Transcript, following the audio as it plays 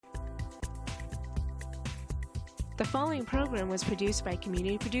The following program was produced by a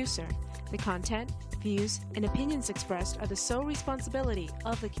community producer. The content, views, and opinions expressed are the sole responsibility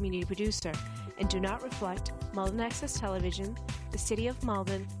of the community producer and do not reflect Malden Access Television, the City of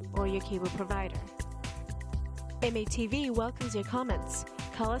Malden, or your cable provider. MATV welcomes your comments.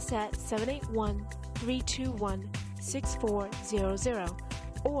 Call us at 781-321-6400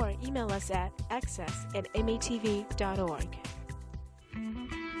 or email us at access@matv.org.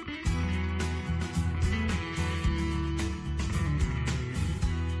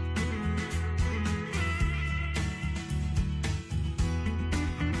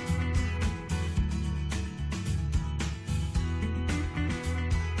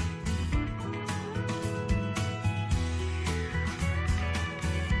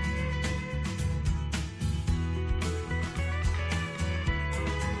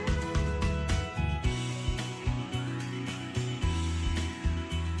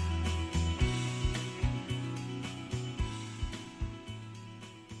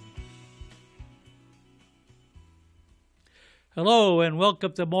 Hello and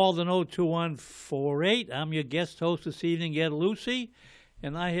welcome to Malden 02148. I'm your guest host this evening, Ed Lucy,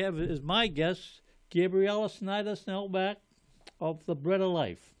 and I have as my guest Gabriella Snyder-Snellback of The Bread of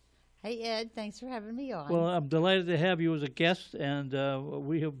Life. Hey Ed, thanks for having me on. Well, I'm delighted to have you as a guest, and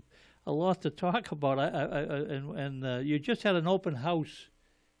we have a lot to talk about. You just had an open house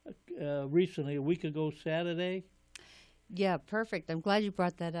recently, a week ago Saturday. Yeah, perfect. I'm glad you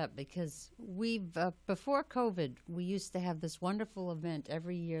brought that up because we've, before COVID, we used to have this wonderful event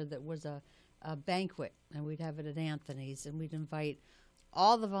every year that was a banquet, and we'd have it at Anthony's, and we'd invite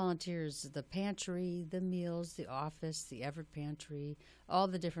all the volunteers, the pantry, the meals, the office, the Everett Pantry, all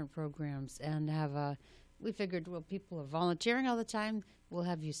the different programs, and we figured, well, people are volunteering all the time, we'll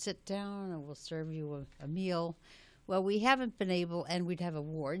have you sit down and we'll serve you a meal. Well, we haven't been able, and we'd have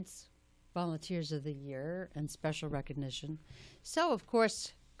awards, Volunteers of the Year and special recognition. So, of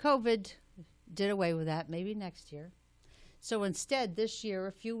course, COVID did away with that, maybe next year. So instead, this year,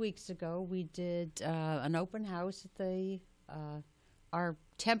 a few weeks ago, we did an open house at our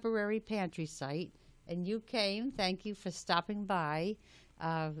temporary pantry site, and you came. Thank you for stopping by.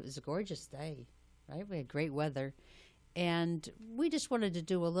 It was a gorgeous day, right? We had great weather. And we just wanted to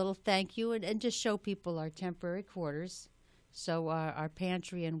do a little thank you and just show people our temporary quarters. So our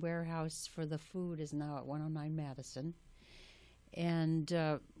pantry and warehouse for the food is now at 109 Madison. And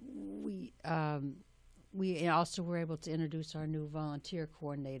we also were able to introduce our new volunteer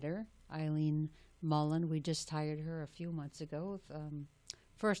coordinator, Eileen Mullen. We just hired her a few months ago.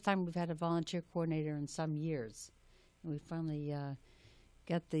 First time we've had a volunteer coordinator in some years. And we finally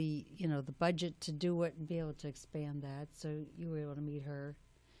got the budget to do it and be able to expand that. So you were able to meet her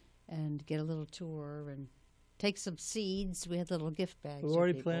and get a little tour and take some seeds. We had little gift bags. We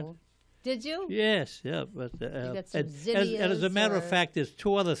already planted. Did you? Yes, yeah. But you got some and as a matter of fact, there's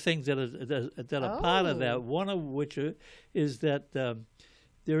two other things that are part of that. One of which is that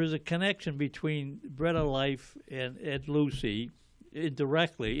there is a connection between Bread of Life and Ed Lucy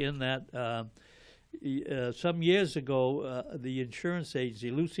indirectly in that some years ago, the insurance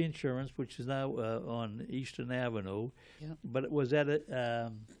agency, Lucy Insurance, which is now on Eastern Avenue, but it was at a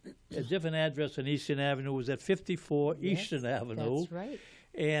different address on Eastern Avenue. It was at 54 Eastern Avenue. That's right.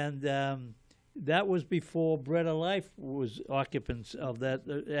 And that was before Bread of Life was occupants of that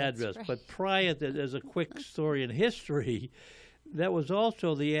address. Right. But prior to, there's a quick story in history, that was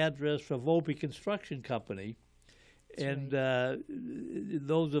also the address for Volpe Construction Company. And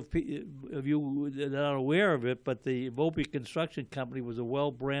those of you that are aware of it, but the Volpe Construction Company was a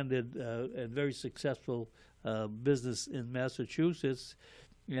well-branded and very successful business in Massachusetts.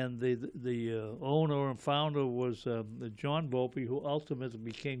 And the owner and founder was John Volpe, who ultimately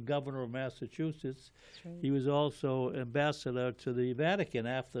became governor of Massachusetts. Right. He was also ambassador to the Vatican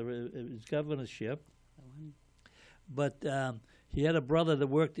after his governorship. But he had a brother that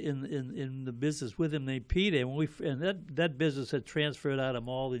worked in the business with him named Peter, and that business had transferred out of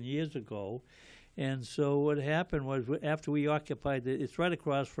Malden years ago. And so what happened was after we occupied it's right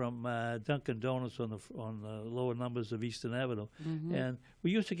across from Dunkin' Donuts on the lower numbers of Eastern Avenue, and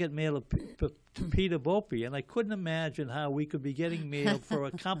we used to get mail to Peter Volpe, and I couldn't imagine how we could be getting mail for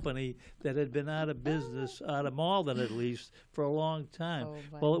a company that had been out of business, out of Malden at least, for a long time. Oh,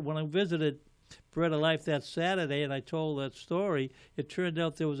 wow. Well, when I visited Bread of Life that Saturday and I told that story, it turned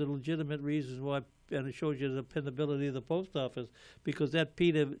out there was a legitimate reason why, and it shows you the dependability of the post office, because that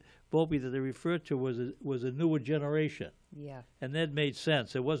Peter Volpe that they referred to was a newer generation. Yeah. And that made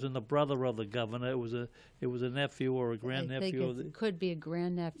sense. It wasn't the brother of the governor. It was a nephew or a grandnephew. I think it could be a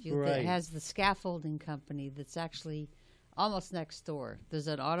grandnephew Right. that has the scaffolding company that's actually almost next door. There's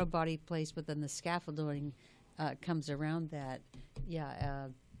an auto body place, but then the scaffolding comes around that. Yeah,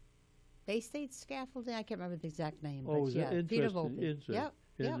 Bay State Scaffolding. I can't remember the exact name. Oh, but is yeah, it Peter interesting? Volpe. Yep.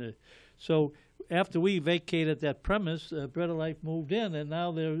 Yep. So after we vacated that premise, Bread of Life moved in, and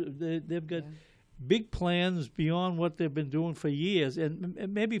now they've got big plans beyond what they've been doing for years. And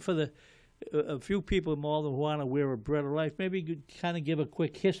maybe for a few people in Malden who aren't aware of Bread of Life, maybe you could kind of give a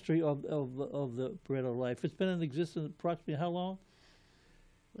quick history of the Bread of Life. It's been in existence approximately how long?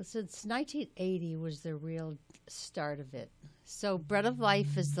 Well, since 1980 was the real start of it. So Bread of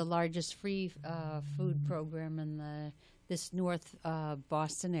Life is the largest free food program in this North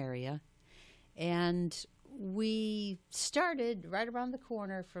Boston area. And we started right around the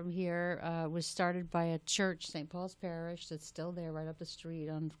corner from here. Was started by a church, St. Paul's Parish, that's still there right up the street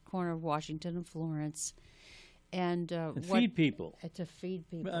on the corner of Washington and Florence. And feed people. To feed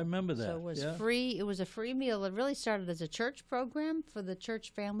people. I remember that. So it was free. It was a free meal. It really started as a church program for the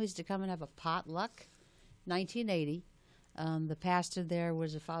church families to come and have a potluck. 1980. The pastor there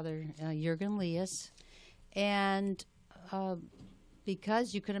was a Father Jürgen Lias. And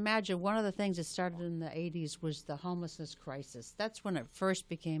because you can imagine, one of the things that started in the 80s was the homelessness crisis. That's when it first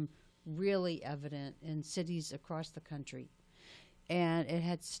became really evident in cities across the country. And it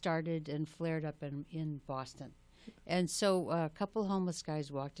had started and flared up in Boston. And so a couple homeless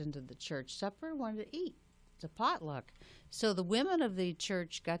guys walked into the church supper and wanted to eat. It's a potluck. So the women of the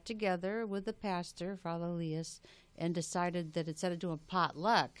church got together with the pastor, Father Elias, and decided that instead of doing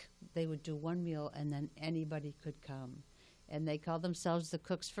potluck, they would do one meal and then anybody could come. And they called themselves the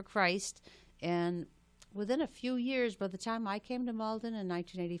Cooks for Christ. And within a few years, by the time I came to Malden in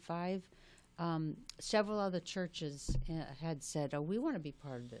 1985, several other churches had said, we want to be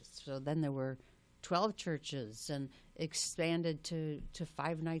part of this. So then there were 12 churches and expanded to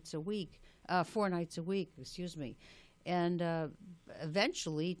 4 nights a week, And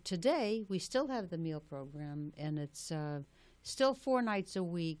eventually, today, we still have the meal program, and it's still 4 nights a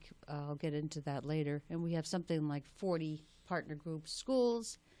week. I'll get into that later. And we have something like 40 partner groups,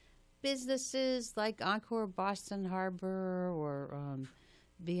 schools, businesses like Encore Boston Harbor or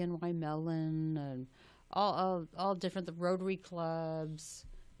BNY Mellon, and all different, the Rotary clubs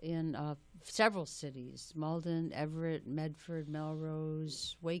in several cities, Malden, Everett, Medford,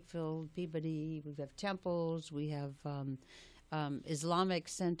 Melrose, Wakefield, Peabody. We have temples, we have Islamic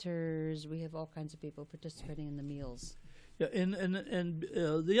centers, we have all kinds of people participating in the meals. Yeah, and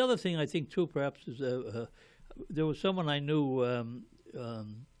the other thing I think too, perhaps, is there was someone I knew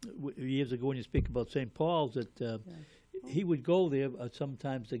years ago when you speak about St. Paul's that he would go there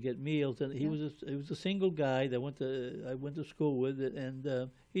sometimes to get meals, and he was a single guy that I went to school with, and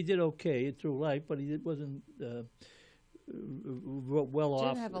he did okay through life, but he wasn't well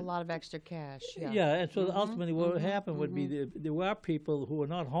off. Didn't have a lot of extra cash. Yeah, and so ultimately what happened would be there were people who are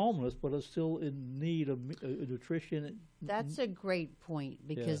not homeless but are still in need of nutrition. That's a great point,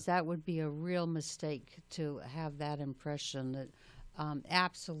 because that would be a real mistake to have that impression that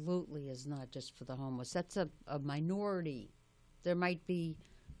absolutely is not just for the homeless. That's a minority. There might be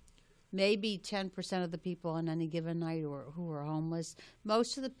maybe 10% of the people on any given night who are homeless.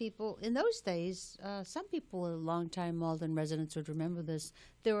 Most of the people in those days, some people, longtime Malden residents would remember this,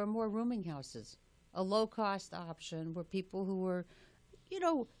 there were more rooming houses, a low-cost option where people who were,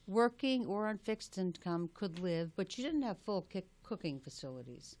 working or on fixed income could live, but you didn't have full cooking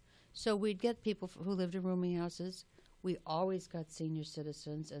facilities. So we'd get people who lived in rooming houses. We always got senior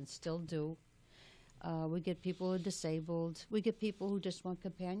citizens and still do. We get people who are disabled. We get people who just want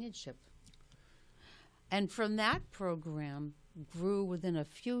companionship. And from that program grew within a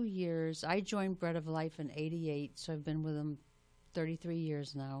few years. I joined Bread of Life in 88, so I've been with them 33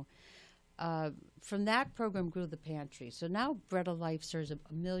 years now. From that program grew the pantry. So now Bread of Life serves 1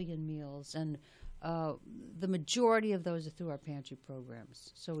 million meals, and the majority of those are through our pantry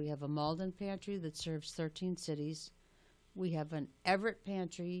programs. So we have a Malden pantry that serves 13 cities. We have an Everett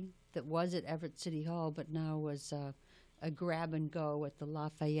pantry that was at Everett City Hall, but now was a grab and go at the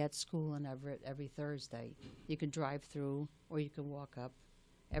Lafayette School in Everett every Thursday. You can drive through or you can walk up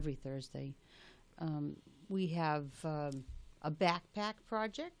every Thursday. We have a backpack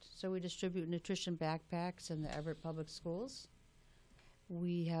project, so we distribute nutrition backpacks in the Everett Public Schools.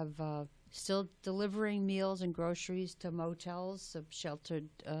 We have still delivering meals and groceries to motels of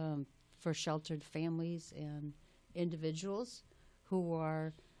for sheltered families and individuals who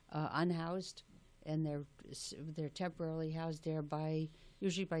are unhoused, and they're temporarily housed there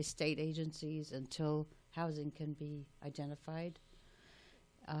usually by state agencies until housing can be identified.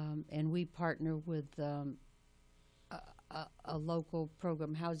 And we partner with a local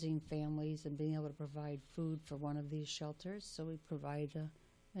program housing families and being able to provide food for one of these shelters. So we provide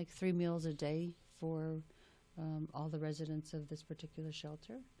like 3 meals a day for all the residents of this particular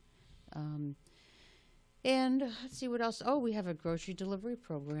shelter. And let's see what else. Oh, we have a grocery delivery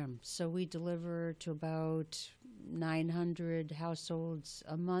program. So we deliver to about 900 households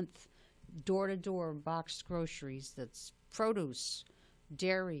a month, door-to-door boxed groceries. That's produce,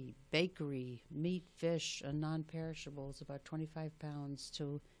 dairy, bakery, meat, fish, and non-perishables, about 25 pounds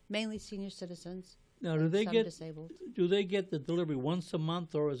to mainly senior citizens. Now, and some disabled. do they get the delivery once a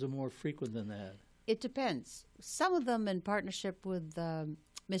month, or is it more frequent than that? It depends. Some of them in partnership with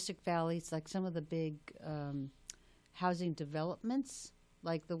Mystic Valley, it's like some of the big housing developments,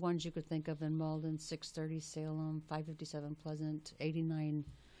 like the ones you could think of in Malden, 630 Salem, 557 Pleasant, 89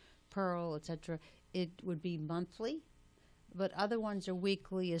 Pearl, etc. It would be monthly, but other ones are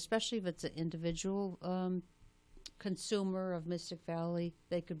weekly, especially if it's an individual consumer of Mystic Valley.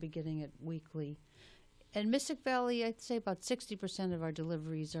 They could be getting it weekly. In Mystic Valley, I'd say about 60% of our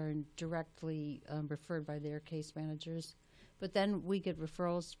deliveries are directly referred by their case managers. But then we get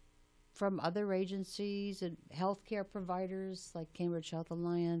referrals from other agencies and healthcare providers like Cambridge Health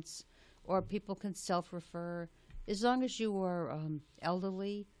Alliance, or people can self-refer. As long as you are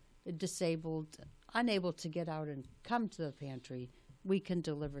elderly, disabled, unable to get out and come to the pantry, we can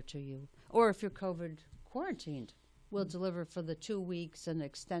deliver to you. Or if you're COVID quarantined, we'll deliver for the 2 weeks and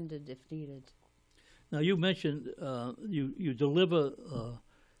extended if needed. Now, you mentioned you deliver,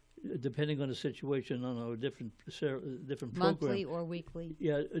 depending on the situation, on a different program. Monthly or weekly.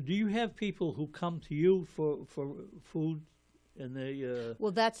 Yeah. Do you have people who come to you for food, and they?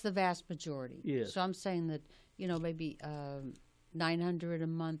 Well, that's the vast majority. Yes. So I'm saying that maybe 900 a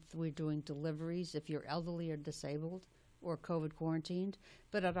month we're doing deliveries if you're elderly or disabled or COVID quarantined.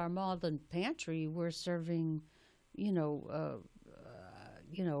 But at our Malden pantry, we're serving,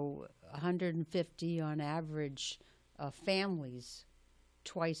 150 on average families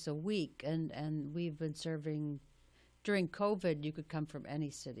twice a week, and we've been serving. During COVID, you could come from any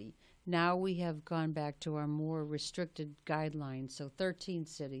city. Now we have gone back to our more restricted guidelines, so 13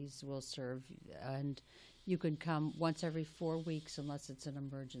 cities will serve, and you can come once every 4 weeks unless it's an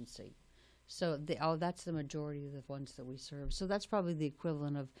emergency. So that's the majority of the ones that we serve. So that's probably the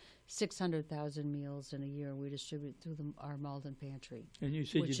equivalent of 600,000 meals in a year we distribute through our Malden pantry. And you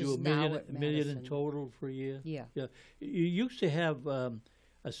said you which do is a now million at in Madison. total for a year? Yeah. Yeah. You used to have a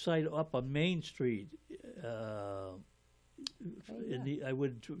site up on Main Street. I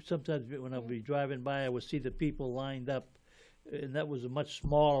would sometimes when I would be driving by, I would see the people lined up, and that was a much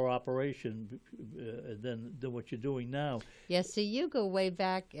smaller operation than what you're doing now. Yes, so you go way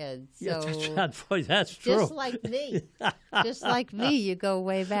back, Ed. So Yeah, that's true. Just like me. Just like me, you go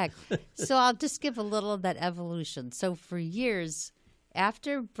way back. So I'll just give a little of that evolution. So for years,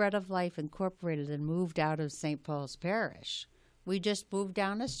 after Bread of Life Incorporated and moved out of St. Paul's Parish, we just moved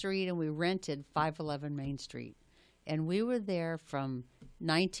down the street and we rented 511 Main Street. And we were there from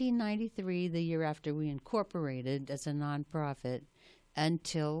 1993, the year after we incorporated as a nonprofit,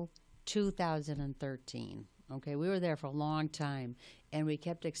 until 2013. Okay, we were there for a long time, and we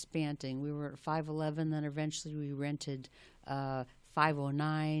kept expanding. We were at 511, then eventually we rented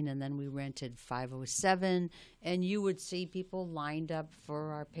 509, and then we rented 507, and you would see people lined up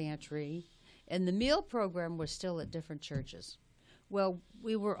for our pantry. And the meal program was still at different churches. Well,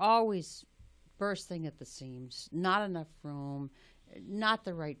 we were always bursting at the seams, not enough room, not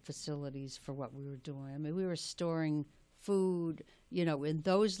the right facilities for what we were doing. I mean, we were storing food, in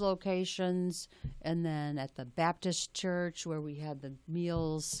those locations, and then at the Baptist church where we had the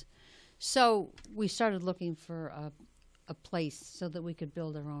meals. So we started looking for a place so that we could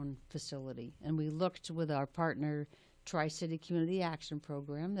build our own facility. And we looked with our partner, Tri-City Community Action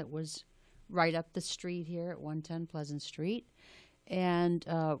Program, that was right up the street here at 110 Pleasant Street. And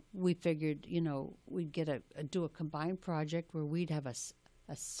we figured, we'd do a combined project where we'd have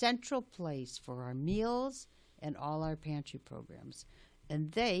a central place for our meals and all our pantry programs.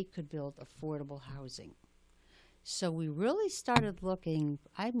 And they could build affordable housing. So we really started looking,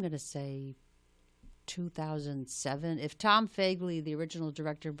 I'm going to say 2007. If Tom Fagley, the original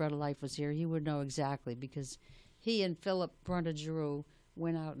director of Bread of Life, was here, he would know exactly, because he and Philip Brundagiroux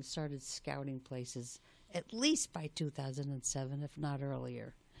went out and started scouting places at least by 2007, if not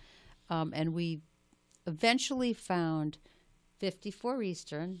earlier. And we eventually found 54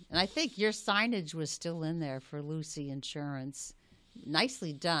 Eastern, and I think your signage was still in there for Lucy Insurance.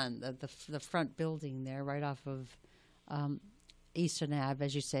 Nicely done, the front building there, right off of Eastern Ave,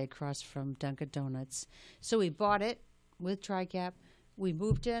 as you say, across from Dunkin' Donuts. So we bought it with TRICAP. We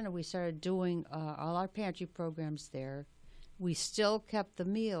moved in, and we started doing all our pantry programs there. We still kept the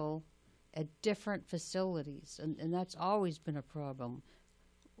meal at different facilities, and that's always been a problem.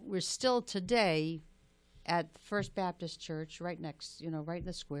 We're still today at First Baptist Church, right next, right in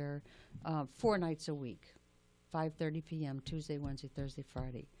the square, 4 nights a week, 5:30 p.m., Tuesday, Wednesday, Thursday,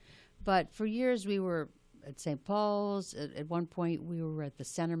 Friday. But for years we were at St. Paul's. At one point we were at the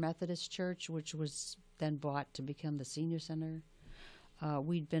Center Methodist Church, which was then bought to become the Senior Center.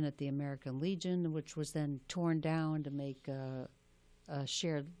 We'd been at the American Legion, which was then torn down to make a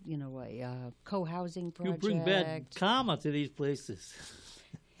shared, a co-housing project. You bring bad karma to these places.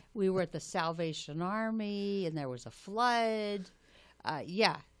 We were at the Salvation Army, and there was a flood.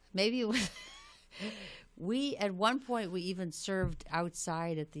 Maybe it was. At one point, we even served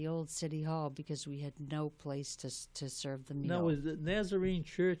outside at the old city hall because we had no place to serve the meal. Now, was the Nazarene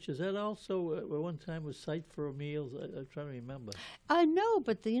Church, is that also at one time a site for meals? I'm trying to remember. No,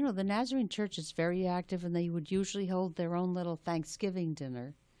 but the Nazarene Church is very active, and they would usually hold their own little Thanksgiving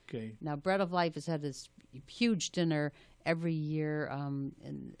dinner. Okay. Now, Bread of Life has had this huge dinner every year,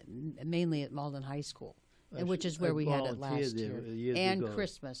 mainly at Malden High School. Which is where we had it last year. And ago.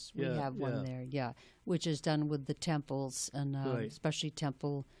 Christmas, we have one there, which is done with the temples, and especially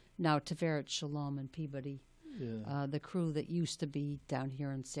Temple, now Tiferet Shalom and Peabody, the crew that used to be down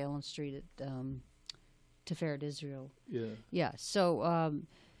here on Salem Street at Tiferet Israel. So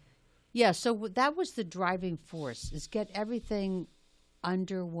that was the driving force, is get everything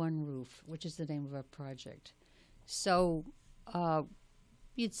under one roof, which is the name of our project. So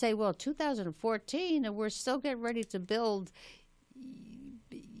you'd say, well, 2014, and we're still getting ready to build.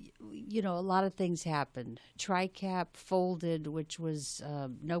 A lot of things happened. TRICAP folded, which was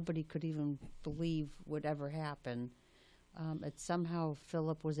nobody could even believe would ever happen. Somehow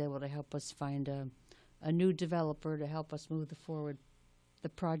Philip was able to help us find a new developer to help us move the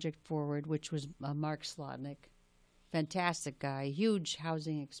project forward, which was Mark Slotnick. Fantastic guy, huge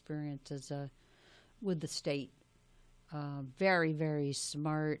housing experience with the state. Very, very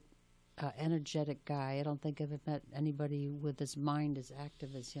smart, energetic guy. I don't think I've met anybody with his mind as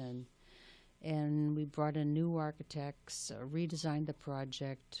active as him. And we brought in new architects, redesigned the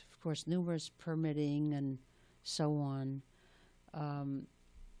project, of course, numerous permitting and so on.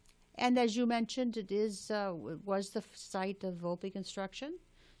 And as you mentioned, it was the site of Volpe Construction.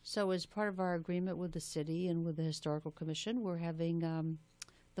 So as part of our agreement with the city and with the Historical Commission, we're having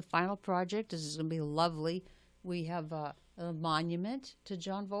the final project. This is going to be lovely. We have a monument to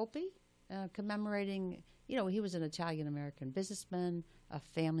John Volpe, commemorating, he was an Italian-American businessman, a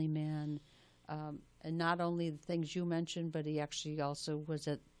family man, and not only the things you mentioned, but he actually also was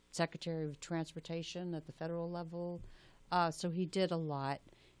a Secretary of Transportation at the federal level. So he did a lot,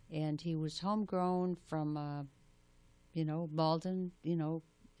 and he was homegrown from, Malden,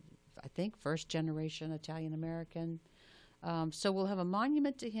 I think first-generation Italian-American. So we'll have a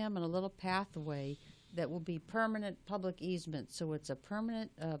monument to him and a little pathway that will be permanent public easement. So it's a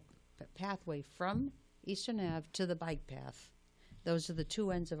permanent pathway from Eastern Ave to the bike path. Those are the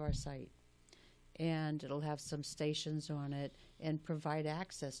two ends of our site. And it'll have some stations on it and provide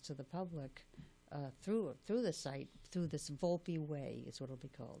access to the public through the site, through this Volpe Way is what it'll be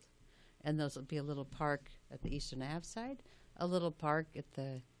called. And there'll be a little park at the Eastern Ave side, a little park at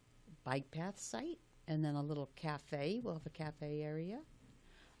the bike path site, and then a little cafe. We'll have a cafe area.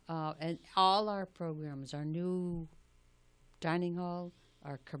 And all our programs, our new dining hall,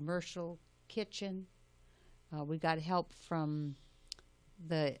 our commercial kitchen. We got help from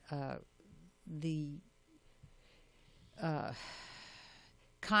the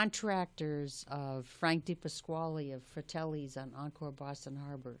contractors of Frank DiPasquale of Fratelli's on Encore Boston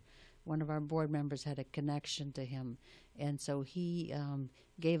Harbor. One of our board members had a connection to him, and so he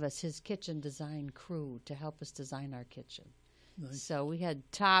gave us his kitchen design crew to help us design our kitchen. Nice. So we had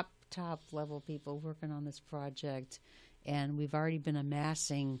top level people working on this project, and we've already been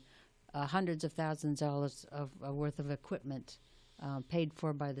amassing hundreds of thousands of dollars worth of equipment paid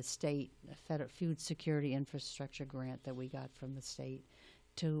for by the state, a Federal Food Security Infrastructure grant that we got from the state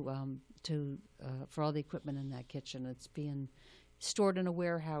for all the equipment in that kitchen. It's being stored in a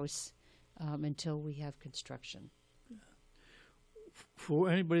warehouse until we have construction. For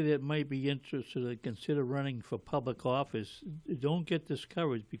anybody that might be interested to consider running for public office, don't get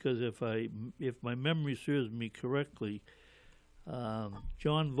discouraged, because if my memory serves me correctly,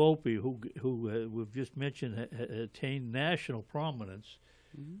 John Volpe, who we've just mentioned, attained national prominence.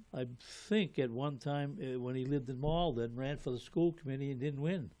 Mm-hmm. I think at one time when he lived in Malden, ran for the school committee and didn't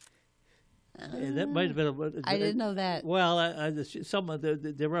win. That might have been. I didn't know that. Well,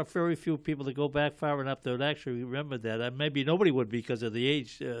 there are very few people that go back far enough that would actually remember that. Maybe nobody would, because of the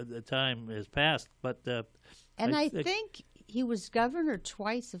age, the time has passed. But I think he was governor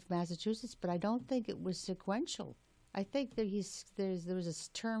twice of Massachusetts, but I don't think it was sequential. I think that there was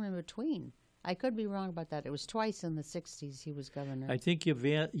a term in between. I could be wrong about that. It was twice in the 60s he was governor. I think you'd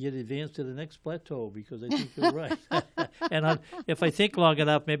advance to the next plateau because I think you're right. And if I think long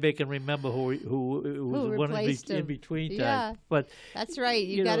enough, maybe I can remember who was the one in between time. But that's right.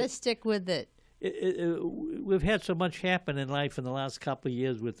 You got to stick with it. We've had so much happen in life in the last couple of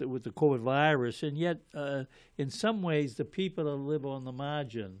years with the COVID virus, and yet in some ways the people that live on the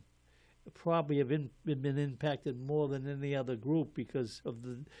margin probably have been impacted more than any other group because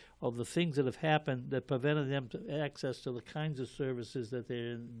of the things that have happened that prevented them access to the kinds of services that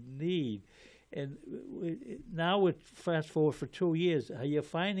they need. And now we fast forward for 2 years. Are you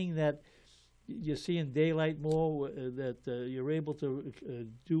finding that you're seeing daylight more, that you're able to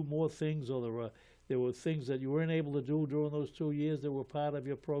do more things, or there were things that you weren't able to do during those 2 years that were part of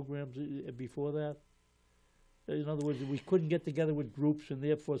your programs before that? In other words, we couldn't get together with groups, and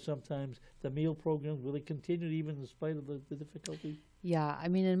therefore sometimes the meal programs, will they continue even in spite of the difficulty? Yeah, I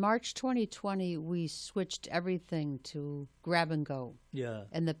mean, in March 2020, we switched everything to grab and go. Yeah.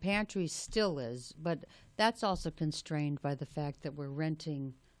 And the pantry still is, but that's also constrained by the fact that we're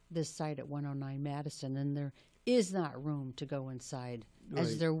renting this site at 109 Madison, and there is not room to go inside,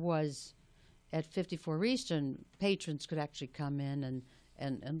 as there was at 54 Eastern. Patrons could actually come in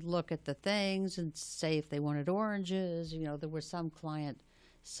and look at the things and say if they wanted oranges. There was some client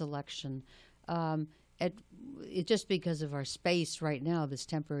selection. Just because of our space right now, this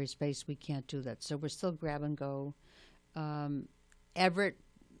temporary space, we can't do that. So we're still grab and go. Everett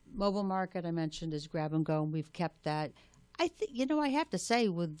Mobile Market, I mentioned, is grab and go, and we've kept that. I think, I have to say,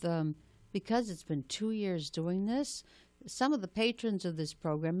 because it's been 2 years doing this, some of the patrons of this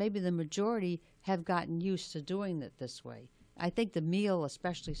program, maybe the majority, have gotten used to doing it this way. I think the meal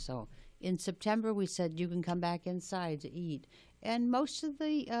especially so. In September, we said you can come back inside to eat. And most of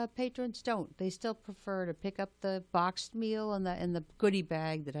the patrons don't. They still prefer to pick up the boxed meal and the goodie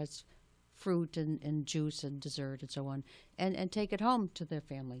bag that has fruit and juice and dessert and so on, and take it home to their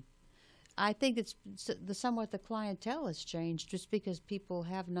family. I think it's somewhat the clientele has changed just because people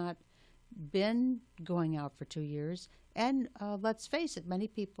have not been going out for 2 years. And let's face it, many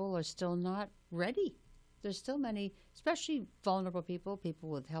people are still not ready. There's still many, especially vulnerable people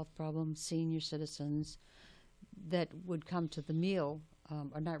with health problems, senior citizens, that would come to the meal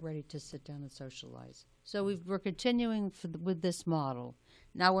are not ready to sit down and socialize. So we're continuing with this model.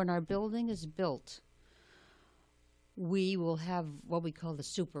 Now, when our building is built, we will have what we call the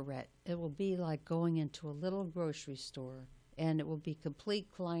superette. It will be like going into a little grocery store, and it will be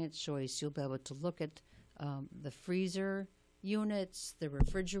complete client choice. You'll be able to look at the freezer units, the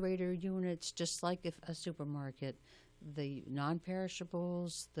refrigerator units, just like a supermarket, the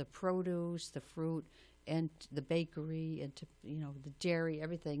non-perishables, the produce, the fruit, and the bakery, and the dairy,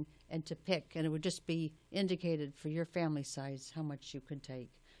 everything, and to pick. And it would just be indicated for your family size how much you could take.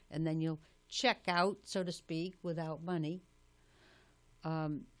 And then you'll check out, so to speak, without money.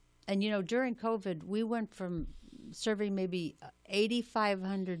 And, during COVID, we went from serving maybe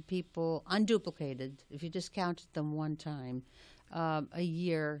 8,500 people, unduplicated, if you just counted them one time, a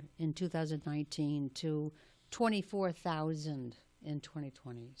year in 2019 to 24,000 in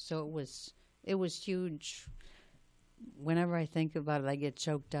 2020. So it was huge. Whenever I think about it, I get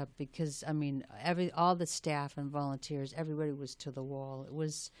choked up because, all the staff and volunteers, everybody was to the wall.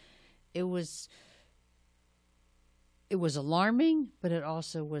 It was alarming, but it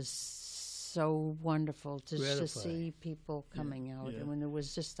also was so wonderful to see people coming out. Yeah. It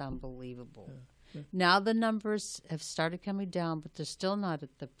was just unbelievable. Yeah. Now the numbers have started coming down, but they're still not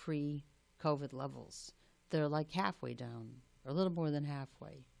at the pre-COVID levels. They're like halfway down, or a little more than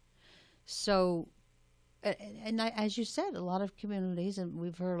halfway. So, as you said, a lot of communities, and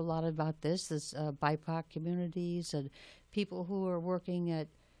we've heard a lot about this BIPOC communities and people who are working at,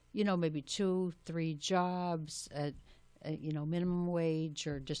 maybe 2-3 jobs at minimum wage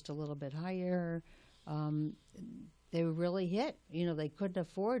or just a little bit higher. They were really hit. They couldn't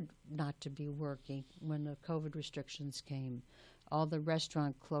afford not to be working when the COVID restrictions came. All the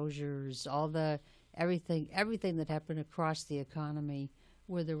restaurant closures, everything that happened across the economy,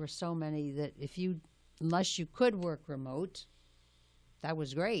 where there were so many that unless you could work remote, that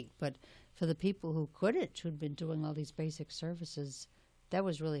was great. But for the people who couldn't, who'd been doing all these basic services, that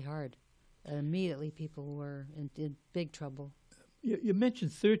was really hard. Immediately people were in big trouble. You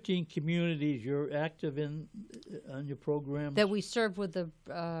mentioned 13 communities you're active in on your program. That we serve with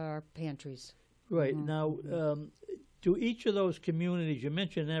our pantries. Right. Mm-hmm. Now, do each of those communities, you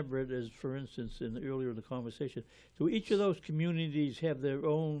mentioned Everett as, for instance, earlier in the conversation, do each of those communities have their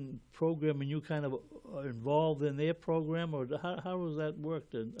own program and you kind of are involved in their program, or how does that work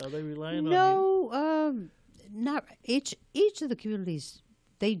then? Are they relying on you? No, not each of the communities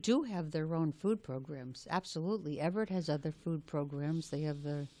They do have their own food programs. Absolutely. Everett has other food programs. They have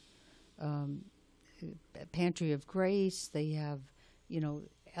the Pantry of Grace. They have,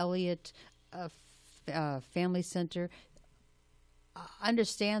 Elliott Family Center.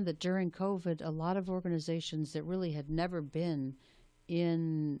 Understand that during COVID, a lot of organizations that really had never been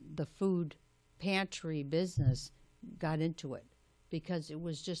in the food pantry business got into it because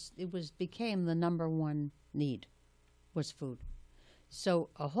became the number one need was food. So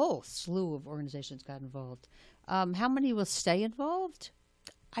a whole slew of organizations got involved. How many will stay involved?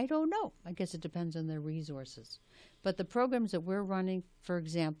 I don't know. I guess it depends on their resources. But the programs that we're running, for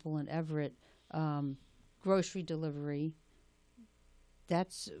example, in Everett, grocery delivery,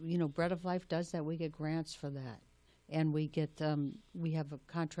 that's, Bread of Life does that. We get grants for that. And we have a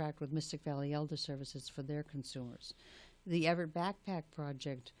contract with Mystic Valley Elder Services for their consumers. The Everett Backpack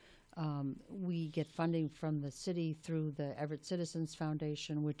Project, we get funding from the city through the Everett Citizens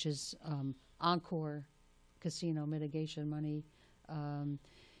Foundation, which is Encore casino mitigation money.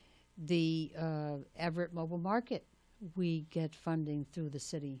 The Everett Mobile Market, we get funding through the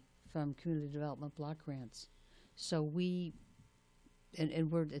city from community development block grants. So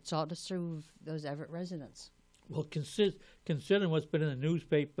it's all to serve those Everett residents. Well, considering what's been in the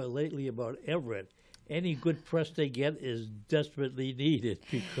newspaper lately about Everett, any good press they get is desperately needed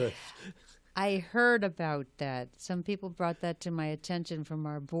because... I heard about that. Some people brought that to my attention from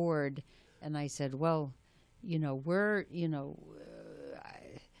our board, and I said, well,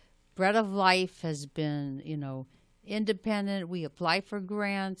 Bread of Life has been, independent. We apply for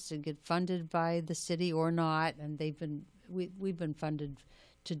grants and get funded by the city or not, and we've been funded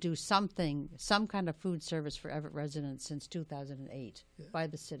to do some kind of food service for Everett residents since 2008 by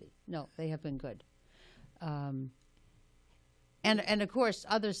the city. No, they have been good. And of course,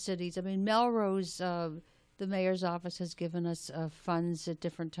 other cities. I mean, Melrose, the mayor's office has given us funds at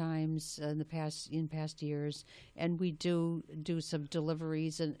different times in past years, and we do some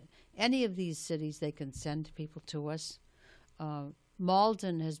deliveries. And any of these cities, they can send people to us.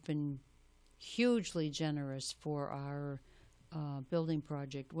 Malden has been hugely generous for our building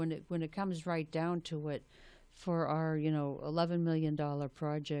project. When it comes right down to it, for our $11 million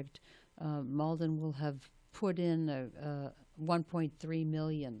project, Malden will have put in $1.3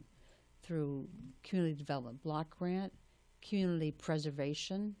 million through community development block grant, community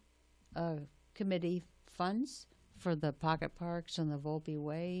preservation committee funds for the pocket parks on the Volpe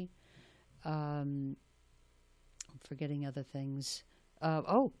Way. I'm forgetting other things.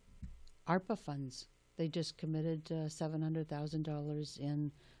 ARPA funds. They just committed $700,000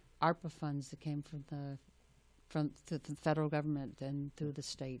 in ARPA funds that came from the federal government and through the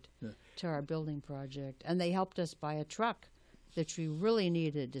state to our building project. And they helped us buy a truck that we really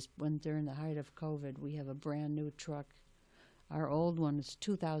needed just during the height of COVID. We have a brand new truck. Our old one is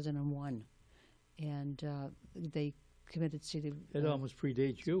 2001. And they committed to... It almost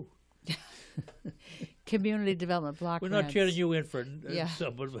predates you. Community development block We're grants. not turning you in for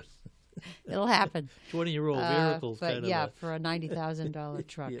someone, but... It'll happen. 20-year-old vehicles. But for a $90,000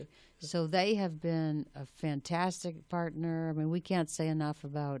 truck. Yeah. So they have been a fantastic partner. I mean, we can't say enough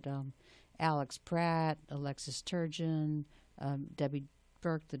about Alex Pratt, Alexis Turgeon, Debbie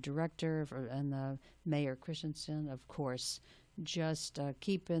Burke, the director, and the Mayor Christensen, of course, just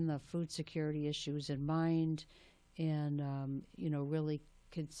keeping the food security issues in mind and, really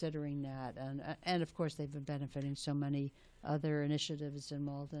considering that. And, of course, they've been benefiting so many other initiatives in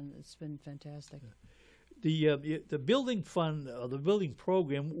Malden. It's been fantastic. The building fund, or the building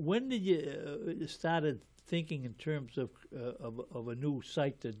program, when did you started thinking in terms of a new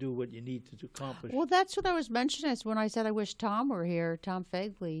site to do what you need to accomplish? Well, that's what I was mentioning when I said I wish Tom were here, Tom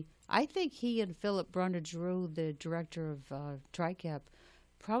Fagley. I think he and Philip Brundage-Rue, the director of TRICAP,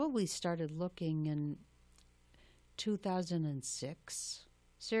 probably started looking in 2006.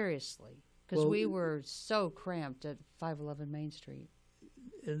 Seriously. Because we were so cramped at 511 Main Street.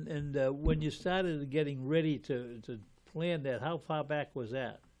 And when you started getting ready to plan that, how far back was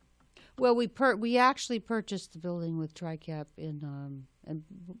that? Well, we actually purchased the building with TRICAP in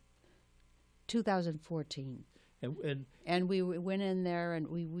 2014. And we went in there and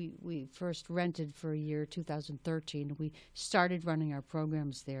we first rented for a year, 2013. We started running our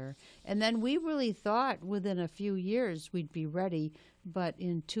programs there. And then we really thought within a few years we'd be ready. But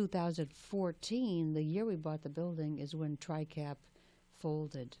in 2014, the year we bought the building, is when TRICAP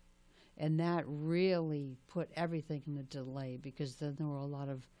folded. And that really put everything in a delay because then there were a lot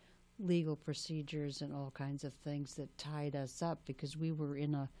of legal procedures and all kinds of things that tied us up because we were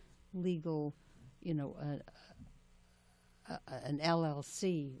in a legal, an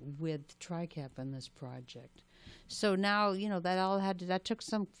LLC with TRICAP in this project. So now, that took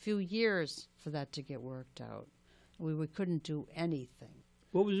some few years for that to get worked out. We couldn't do anything.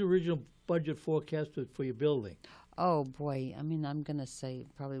 What was the original budget forecast for your building? Oh, boy. I mean, I'm going to say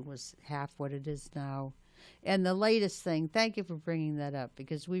it probably was half what it is now. And the latest thing, thank you for bringing that up,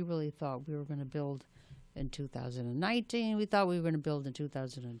 because we really thought we were going to build in 2019. We thought we were going to build in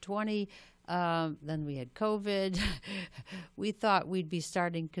 2020. Then we had COVID. We thought we'd be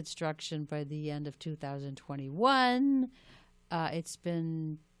starting construction by the end of 2021. It's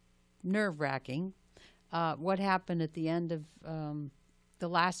been nerve-wracking. What happened at the end of the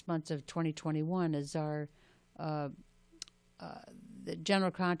last months of 2021 is the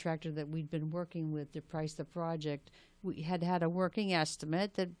general contractor that we'd been working with to price the project, we had a working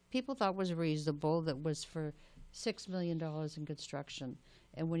estimate that people thought was reasonable, that was for $6 million in construction.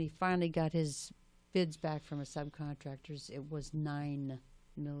 And when he finally got his bids back from his subcontractors, it was $9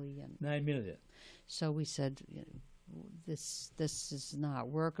 million. $9 million. So we said, this is not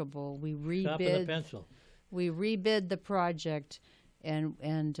workable. We Sharpen the pencil. We rebid the project, and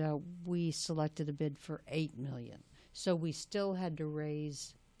we selected a bid for $8 million. So we still had to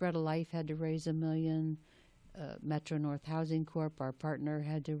raise. Bread of Life had to raise $1 million. Metro North Housing Corp, our partner,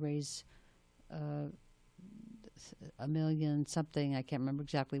 had to raise $1 million something. I can't remember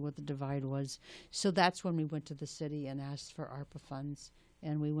exactly what the divide was. So that's when we went to the city and asked for ARPA funds,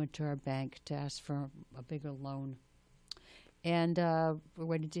 and we went to our bank to ask for a bigger loan. And we're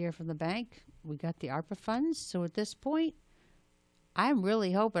waiting to hear from the bank. We got the ARPA funds. So at this point, I'm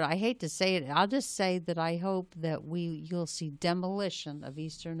really hoping, I hate to say it, I'll just say that I hope that you'll see demolition of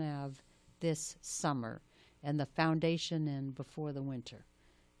Eastern Ave this summer and the foundation in before the winter,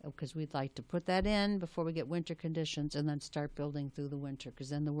 because we'd like to put that in before we get winter conditions and then start building through the winter, because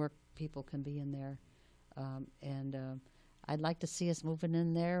then the work people can be in there. And I'd like to see us moving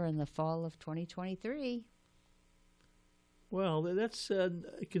in there in the fall of 2023. Well, that's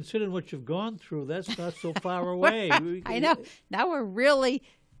considering what you've gone through, that's not so far away. I know. Now we're really,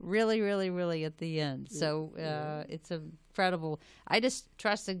 really, really, really at the end. So it's incredible. I just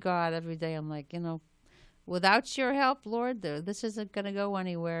trusted God every day. I'm like, without your help, Lord, this isn't going to go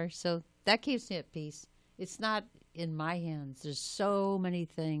anywhere. So that keeps me at peace. It's not in my hands. There's so many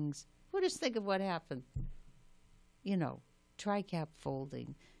things. Well, just think of what happened. TRICAP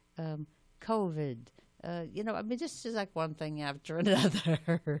folding, COVID. Just is like one thing after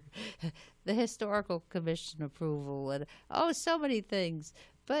another. The historical commission approval and so many things.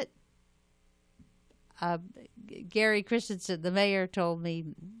 But Gary Christensen, the mayor, told me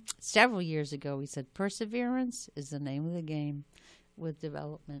several years ago, he said, perseverance is the name of the game with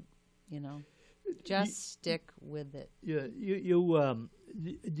development, Just stick with it. Yeah,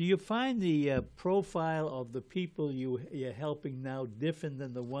 do you find the profile of the people you're helping now different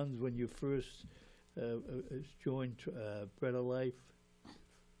than the ones when you first joined Bread of Life?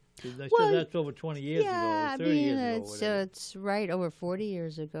 That's over 20 years ago, 30 years ago. It's right over 40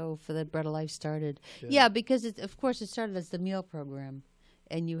 years ago for the Bread of Life started. Yeah, because of course it started as the meal program,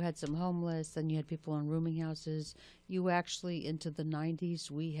 and you had some homeless, and you had people in rooming houses. You actually, into the 90s,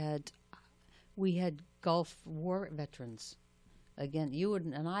 we had Gulf War veterans. Again, you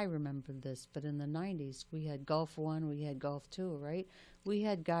and I remember this, but in the 90s, we had Gulf One, we had Gulf Two, right? We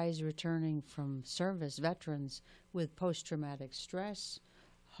had guys returning from service, veterans with post-traumatic stress,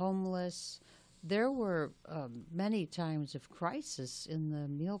 homeless. There were many times of crisis in the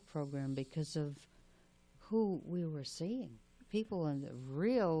meal program because of who we were seeing. People in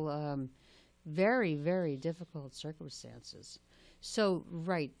real, very, very difficult circumstances. So,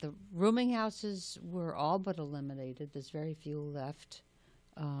 right, the rooming houses were all but eliminated. There's very few left.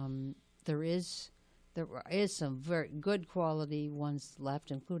 There is some very good quality ones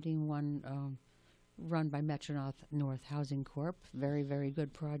left, including one run by Metro North Housing Corp. Very, very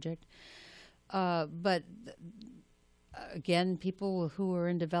good project. But again, people who are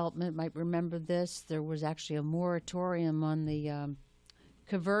in development might remember this. There was actually a moratorium on the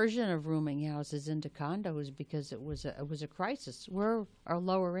conversion of rooming houses into condos because it was a crisis. Where are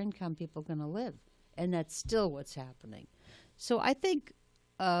lower income people going to live? And that's still what's happening. So I think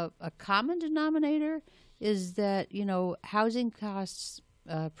a common denominator is that housing costs,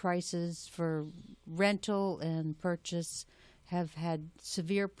 prices for rental and purchase have had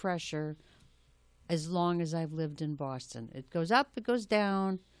severe pressure as long as I've lived in Boston. It goes up, it goes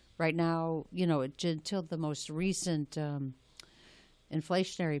down. Right now, until the most recent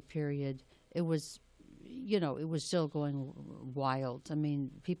inflationary period, it was still going wild. I mean,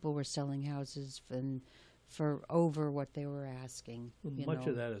 people were selling houses for over what they were asking. Much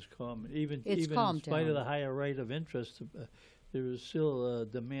of that is common. Even in spite of the higher rate of interest, there is still a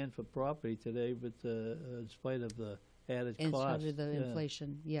demand for property today, but in spite of the added in cost. spite of the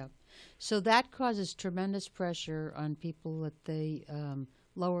inflation, yeah. So that causes tremendous pressure on people at the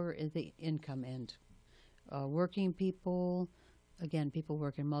lower in the income end. Working people, again, people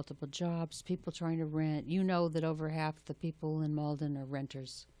working multiple jobs, people trying to rent. You know that over half the people in Malden are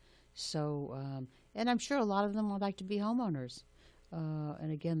renters. So, and I'm sure a lot of them would like to be homeowners.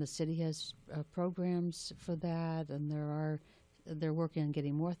 And again, the city has programs for that, and they're working on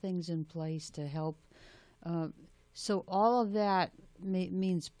getting more things in place to help. So all of that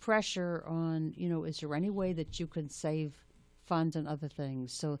means pressure on, is there any way that you can save funds and other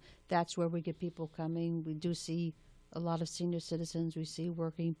things? So that's where we get people coming. We do see a lot of senior citizens. We see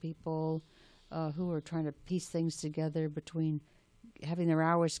working people who are trying to piece things together between having their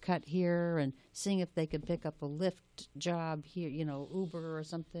hours cut here and seeing if they can pick up a Lyft job here, Uber or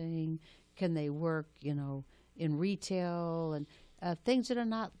something. Can they work, in retail and things that are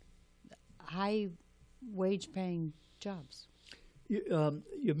not high wage paying jobs.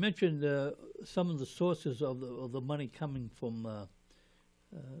 You mentioned some of the sources of the money coming from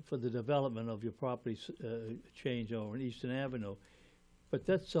for the development of your property change over in Eastern Avenue, but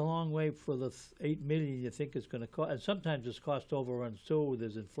that's a long way for the $8 million you think it's going to cost. And sometimes it's cost overruns too.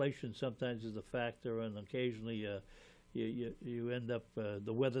 There's inflation. Sometimes is a factor, and occasionally you end up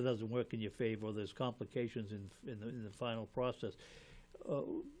the weather doesn't work in your favor. There's complications in the final process.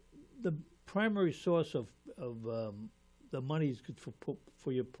 The primary source of the monies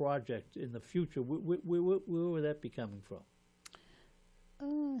for your project in the future, where would that be coming from?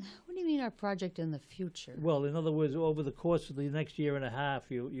 What do you mean our project in the future? Well, in other words, over the course of the next year and a half,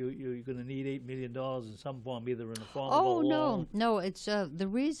 you're going to need $8 million in some form, either in the form of a loan. No, it's the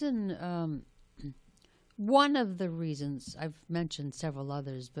reason. One of the reasons, I've mentioned several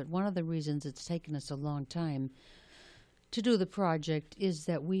others, but one of the reasons it's taken us a long time to do the project is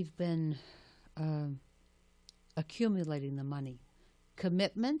that we've been accumulating the money.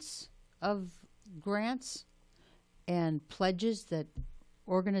 Commitments of grants and pledges that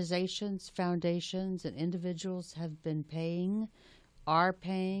organizations, foundations, and individuals have been paying, are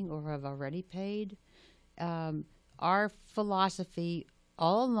paying, or have already paid. Our philosophy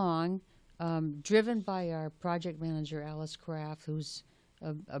all along, driven by our project manager, Alice Kraft, who's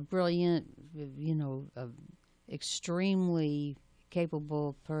a brilliant, extremely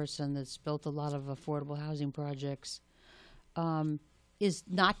capable person that's built a lot of affordable housing projects, is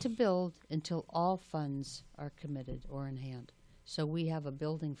not to build until all funds are committed or in hand. So we have a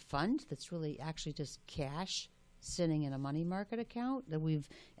building fund that's really actually just cash sitting in a money market account that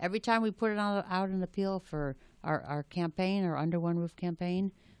every time we put it out an appeal for our campaign, our Under One Roof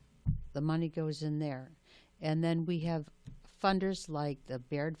campaign, the money goes in there. And then we have funders like the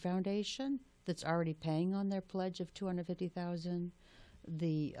Baird Foundation that's already paying on their pledge of $250,000.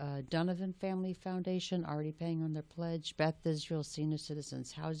 The Donovan Family Foundation already paying on their pledge. Beth Israel Senior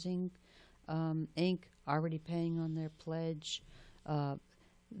Citizens Housing Inc. already paying on their pledge.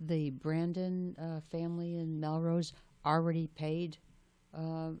 The Brandon family in Melrose already paid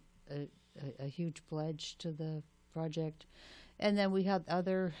a huge pledge to the project. And then we have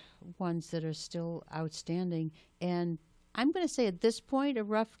other ones that are still outstanding. And I'm going to say at this point, a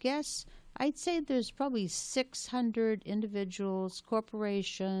rough guess, I'd say there's probably 600 individuals,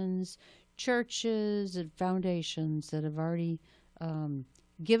 corporations, churches, and foundations that have already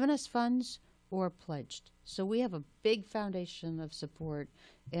given us funds or pledged. So we have a big foundation of support.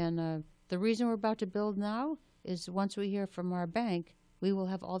 And the reason we're about to build now is once we hear from our bank, we will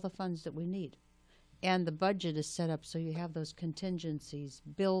have all the funds that we need. And the budget is set up so you have those contingencies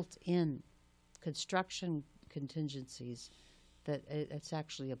built in, construction contingencies, that it's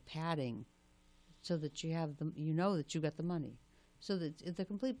actually a padding so that you have that you got the money. So that the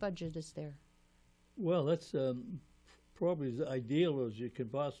complete budget is there. Well, that's probably as ideal as you can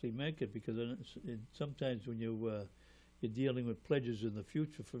possibly make it, because sometimes when you're dealing with pledges in the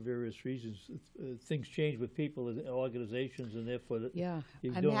future for various reasons, things change with people and organizations, and therefore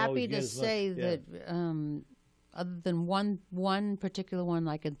I'm happy to say that other than one particular one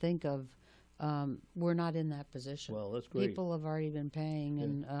I can think of, we're not in that position. Well, that's great. People have already been paying,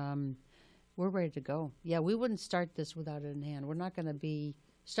 and we're ready to go. Yeah, we wouldn't start this without it in hand. We're not going to be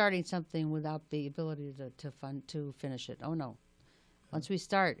starting something without the ability to finish it. Oh no, once we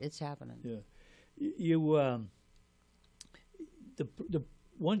start, it's happening. Yeah, you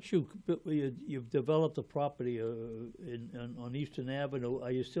once you've developed the property on Eastern Avenue, are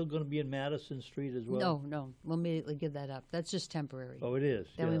you still going to be in Madison Street as well? No. We'll immediately give that up. That's just temporary. Oh, it is.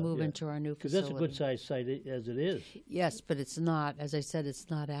 Then we move into our new Because facility. that's a good-sized site as it is. Yes, but it's not. As I said, it's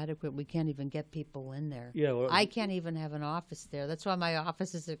not adequate. We can't even get people in there. Yeah, well, I can't even have an office there. That's why my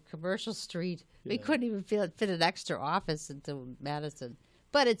office is at Commercial Street. We Yeah. couldn't even fit an extra office into Madison.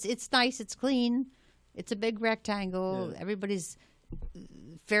 But it's nice. It's clean. It's a big rectangle. Yeah. Everybody's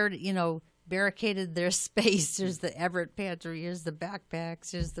barricaded their space. There's the Everett pantry. Here's the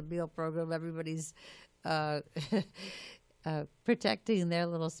backpacks. Here's the meal program. Everybody's protecting their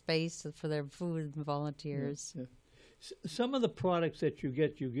little space for their food and volunteers. Yeah. Some of the products that you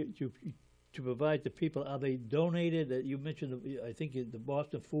get to provide to people, are they donated? You mentioned, I think, the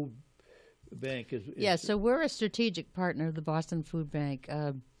Boston Food Bank is. Yeah, so we're a strategic partner of the Boston Food Bank.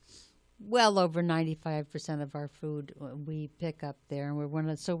 Well over 95% of our food we pick up there, and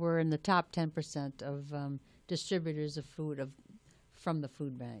we're in the top 10% of distributors of food from the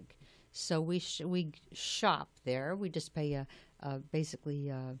food bank. So we shop there. We just pay basically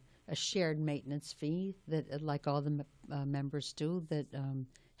a shared maintenance fee that, like all the members do, that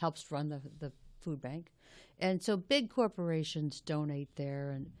helps run the food bank. And so big corporations donate there,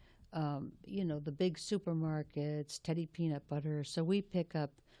 and the big supermarkets, Teddy Peanut Butter. So we pick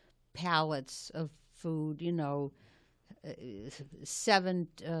up pallets of food, 7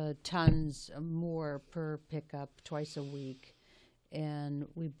 tons more per pickup twice a week, and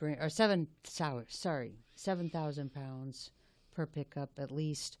we bring 7,000 pounds per pickup at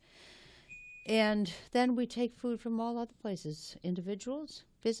least. And then we take food from all other places: individuals,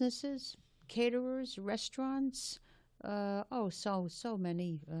 businesses, caterers, restaurants. So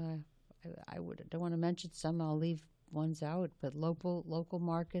many. I don't want to mention some. I'll leave ones out, but local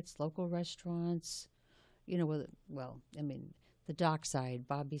markets, local restaurants, the Dockside,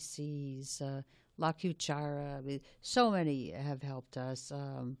 Bobby C's, La Cuchara. So many have helped us.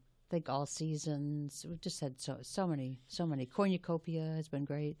 I think All Seasons. We've just had so many. Cornucopia has been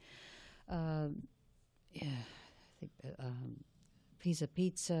great. Pizza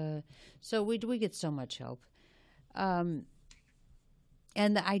Pizza. So we get so much help.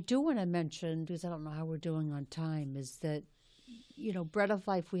 And I do want to mention, because I don't know how we're doing on time, is that, Bread of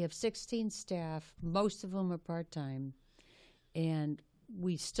Life, we have 16 staff. Most of them are part-time. And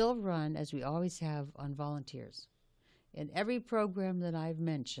we still run, as we always have, on volunteers. In every program that I've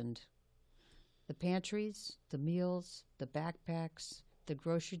mentioned, the pantries, the meals, the backpacks, the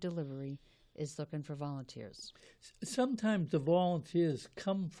grocery delivery is looking for volunteers. Sometimes the volunteers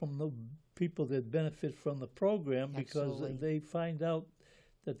come from the people that benefit from the program because Absolutely. they find out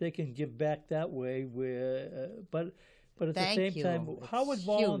that they can give back that way. But at Thank the same you. time, how would It's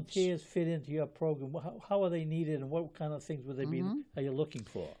volunteers fit into your program? How are they needed, and what kind of things would they be? Are you looking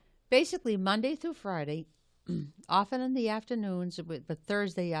for? Basically, Monday through Friday, often in the afternoons, but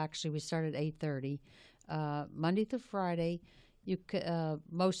Thursday actually we start at 8:30. Monday through Friday,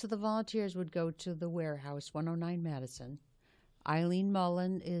 most of the volunteers would go to the warehouse, 109 Madison. Eileen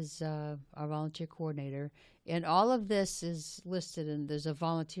Mullen is our volunteer coordinator, and all of this is listed, and there's a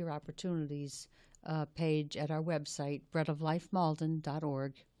volunteer opportunities page at our website,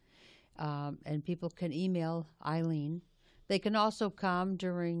 breadoflifemalden.org, and people can email Eileen. They can also come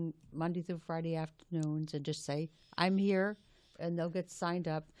during Monday through Friday afternoons and just say, I'm here, and they'll get signed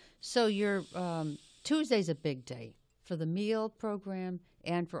up. So your Tuesday's a big day for the meal program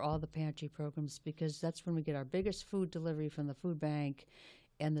and for all the pantry programs, because that's when we get our biggest food delivery from the food bank,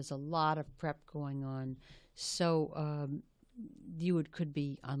 and there's a lot of prep going on. So you could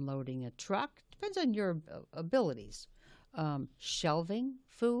be unloading a truck, depends on your abilities, shelving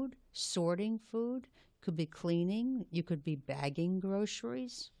food, sorting food, could be cleaning, you could be bagging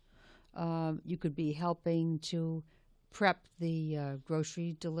groceries, you could be helping to prep the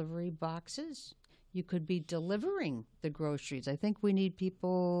grocery delivery boxes. You could be delivering the groceries. I think we need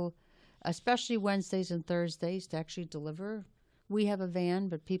people, especially Wednesdays and Thursdays, to actually deliver. We have a van,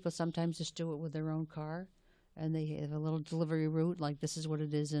 but people sometimes just do it with their own car, and they have a little delivery route, like this is what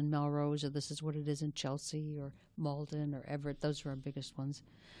it is in Melrose, or this is what it is in Chelsea, or Malden, or Everett. Those are our biggest ones.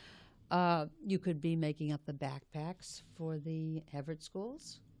 You could be making up the backpacks for the Everett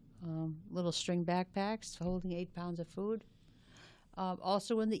schools, little string backpacks holding 8 pounds of food.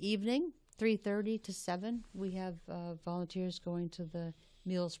 Also in the evening, 3:30 to 7, we have volunteers going to the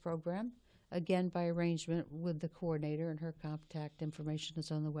meals program, again by arrangement with the coordinator, and her contact information is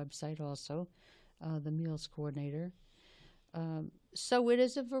on the website also, the meals coordinator. So it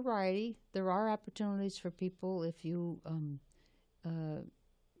is a variety. There are opportunities for people if you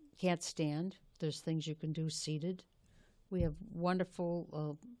can't stand. There's things you can do seated. We have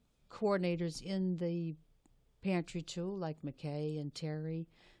wonderful coordinators in the pantry too, like McKay and Terry,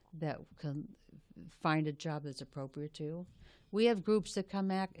 that can find a job that's appropriate to you. We have groups that come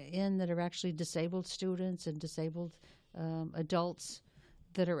in that are actually disabled students and disabled adults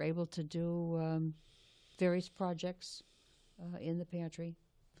that are able to do various projects in the pantry.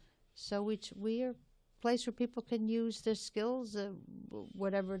 So we are a place where people can use their skills,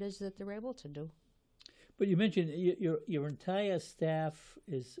 whatever it is that they're able to do. But you mentioned your entire staff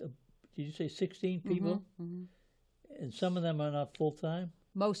is, did you say 16 people? Mm-hmm. And some of them are not full-time?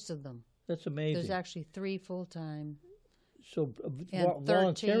 Most of them. That's amazing. There's actually 3 full-time. So And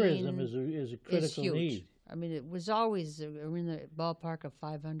volunteerism 13 is a It's critical huge. need. I mean, it was always we're in the ballpark of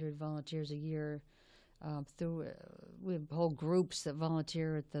 500 volunteers a year. We have whole groups that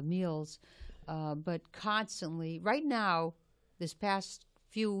volunteer at the meals, but constantly. Right now, this past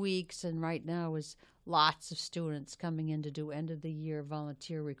few weeks, and right now is lots of students coming in to do end of the year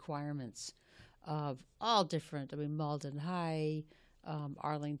volunteer requirements of all different. I mean, Malden High,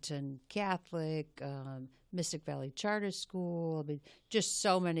 Arlington Catholic, Mystic Valley Charter School. I mean, just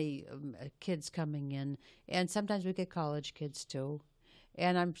so many kids coming in, and sometimes we get college kids too.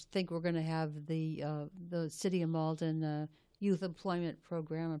 And I think we're going to have the City of Malden Youth Employment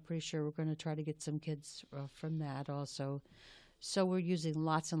Program. I'm pretty sure we're going to try to get some kids from that also. So we're using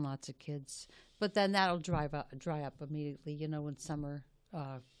lots and lots of kids, but then that'll dry up immediately, when summer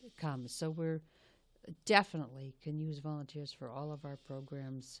comes. So we're definitely can use volunteers for all of our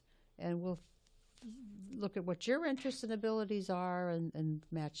programs, and we'll look at what your interests and abilities are and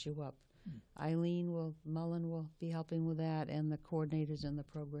match you up. Eileen Mullen will be helping with that, and the coordinators in the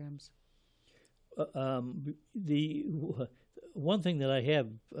programs. The one thing that I have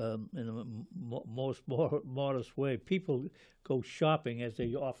in a most modest way, people go shopping, as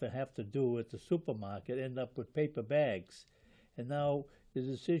they often have to do at the supermarket, end up with paper bags. And now the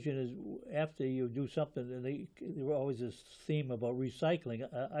decision is, after you do something, and there always this theme about recycling.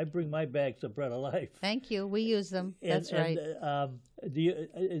 I bring my bags of Bread of Life. Thank you. We use them. That's right.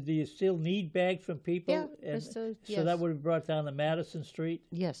 Do you still need bags from people? Yeah. And so that would be brought down to Madison Street?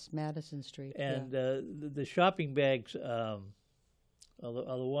 Yes, Madison Street. And the shopping bags are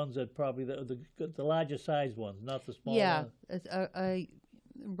the ones that probably the larger size ones, not the small ones. Yeah,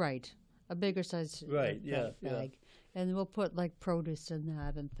 right. A bigger size bag. Yeah. And we'll put like produce in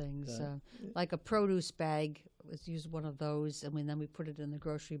that and things. Like a produce bag, let's use one of those, and then we put it in the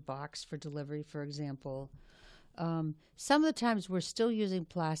grocery box for delivery, for example. Some of the times we're still using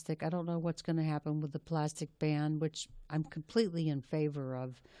plastic. I don't know what's going to happen with the plastic ban, which I'm completely in favor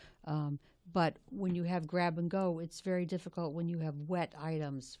of. But when you have grab and go, it's very difficult when you have wet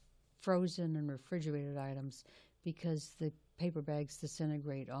items, frozen and refrigerated items, because the paper bags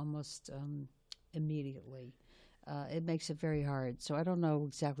disintegrate almost immediately. It makes it very hard. So I don't know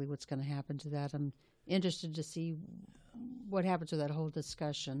exactly what's going to happen to that. I'm interested to see what happens to that whole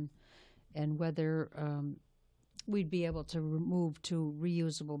discussion and whether we'd be able to move to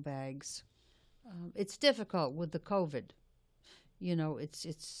reusable bags. It's difficult with the COVID.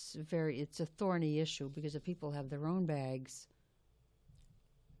 It's a thorny issue, because if people have their own bags,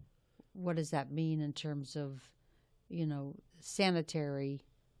 what does that mean in terms of, sanitary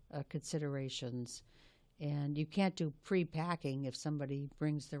considerations? And you can't do pre-packing if somebody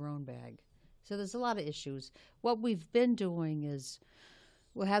brings their own bag. So there's a lot of issues. What we've been doing is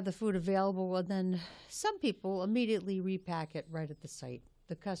we'll have the food available, and then some people immediately repack it right at the site.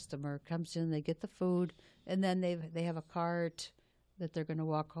 The customer comes in, they get the food, and then they have a cart that they're going to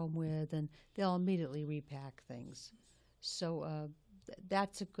walk home with, and they'll immediately repack things. So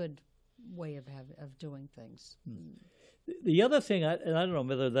that's a good way of doing things. The other thing, and I don't know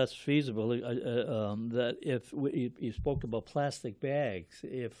whether that's feasible, that if you spoke about plastic bags,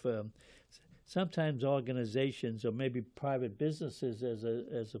 if sometimes organizations or maybe private businesses,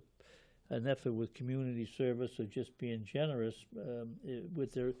 as an effort with community service or just being generous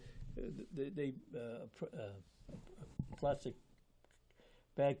with their plastic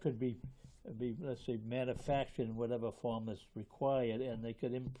bag could be let's say manufactured in whatever form is required, and they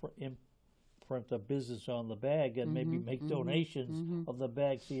could imprint a business on the bag and maybe make donations of the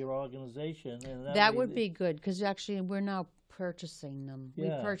bags to your organization. And that would be good, because actually we're now purchasing them.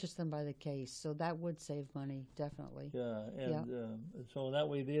 Yeah. We purchase them by the case, so that would save money, definitely. Yeah, and so that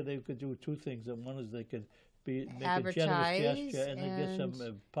way they could do two things. And one is they could make advertise a generous gesture and get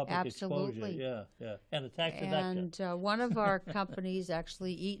some public exposure. Yeah, and a tax deduction. And one of our companies,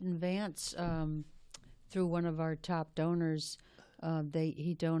 actually Eaton Vance, through one of our top donors,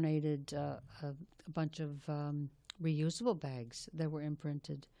 he donated a bunch of reusable bags that were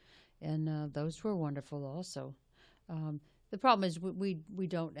imprinted, and those were wonderful also. The problem is we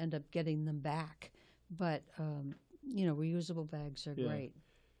don't end up getting them back, but reusable bags are great.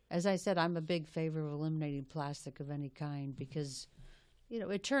 As I said, I'm a big favor of eliminating plastic of any kind because,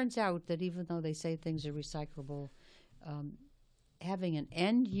 it turns out that even though they say things are recyclable, having an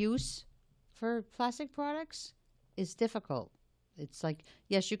end use for plastic products is difficult. It's like,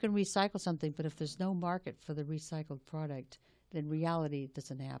 yes, you can recycle something, but if there's no market for the recycled product, then reality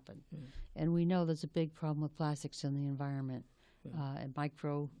doesn't happen. And we know there's a big problem with plastics in the environment and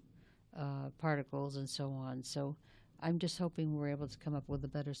micro particles and so on. So I'm just hoping we're able to come up with a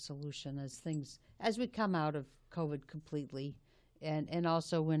better solution as we come out of COVID completely, and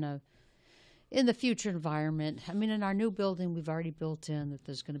also in the future environment. I mean, in our new building, we've already built in that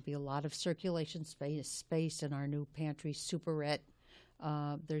there's going to be a lot of circulation space in our new pantry superette.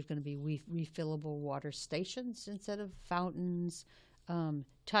 There's going to be refillable water stations instead of fountains,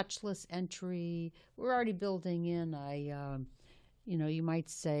 touchless entry. We're already building in you might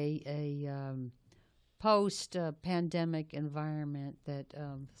say a post-pandemic environment that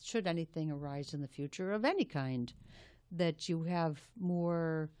should anything arise in the future of any kind, that you have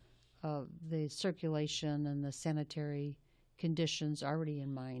more of the circulation and the sanitary conditions already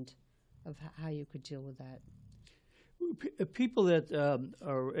in mind of how you could deal with that. People that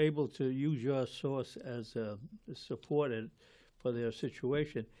are able to use your source as supported for their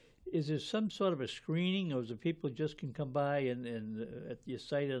situation, is there some sort of a screening, or is it people just can come by and at your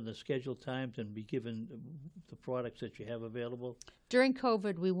site on the scheduled times and be given the products that you have available? During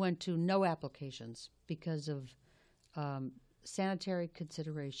COVID, we went to no applications because of sanitary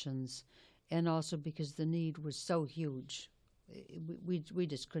considerations, and also because the need was so huge. We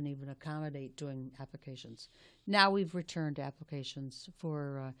just couldn't even accommodate doing applications. Now we've returned applications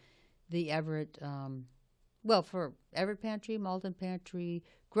for the Everett, for Everett Pantry, Malden Pantry,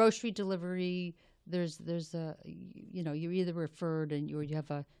 grocery delivery. There's you're either referred and you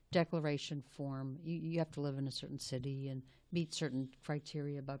have a declaration form. You have to live in a certain city and meet certain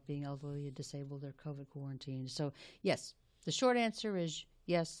criteria about being elderly or disabled or COVID quarantined. So yes, the short answer is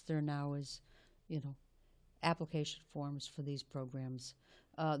yes, there now is, application forms for these programs.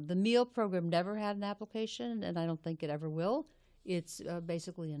 The meal program never had an application, and I don't think it ever will. It's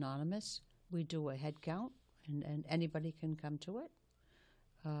basically anonymous. We do a head count, and anybody can come to it.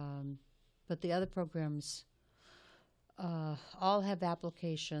 But the other programs all have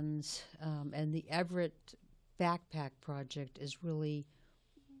applications, and the Everett Backpack Project is really,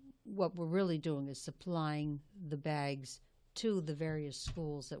 what we're really doing is supplying the bags to the various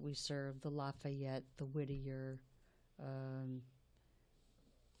schools that we serve, the Lafayette, the Whittier,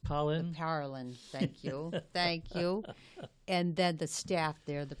 Parlin, thank you. Thank you. And then the staff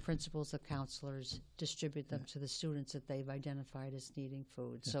there, the principals, the counselors, distribute them to the students that they've identified as needing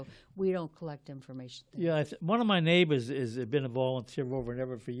food. So we don't collect information there. Yeah, one of my neighbors has been a volunteer over and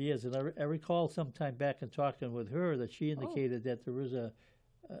ever for years, and I recall sometime back in talking with her that she indicated that there is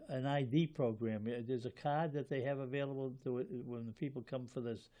an ID program. There's a card that they have available when the people come for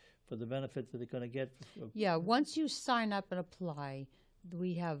the benefit that they're going to get. Yeah, once you sign up and apply,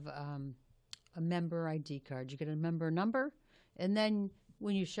 we have a member ID card. You get a member number, and then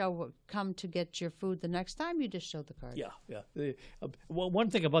when you come to get your food the next time, you just show the card. Yeah. One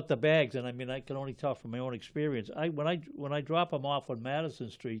thing about the bags, and I mean, I can only talk from my own experience. When I drop them off on Madison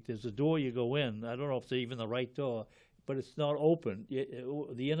Street, there's a door you go in. I don't know if it's even the right door, but it's not open.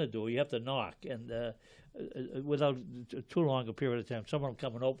 The inner door, you have to knock, and without too long a period of time, someone will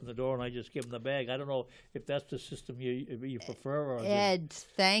come and open the door, and I just give them the bag. I don't know if that's the system you prefer. Or Ed,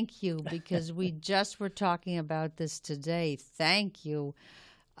 thank you, because we just were talking about this today. Thank you.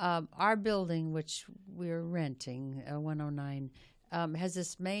 Our building, which we're renting, 109, has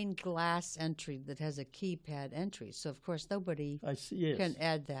this main glass entry that has a keypad entry. So, of course, nobody can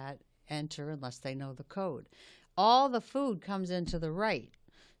add that enter unless they know the code. All the food comes into the right.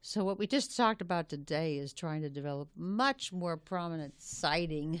 So what we just talked about today is trying to develop much more prominent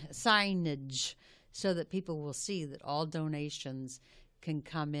signage so that people will see that all donations can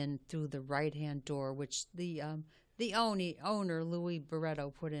come in through the right-hand door, which the owner, Louis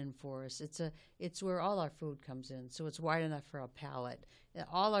Barreto, put in for us. It's where all our food comes in, so it's wide enough for a pallet.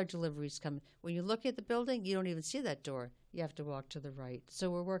 All our deliveries come. When you look at the building, you don't even see that door. You have to walk to the right.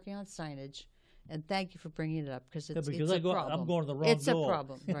 So we're working on signage. And thank you for bringing it up because it's a problem. I'm going to the wrong door. It's a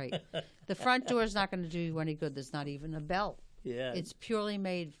problem, right? The front door is not going to do you any good. There's not even a bell. Yeah, it's purely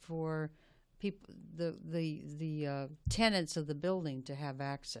made for people, the tenants of the building to have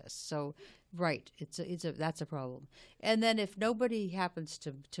access. So, right, that's a problem. And then if nobody happens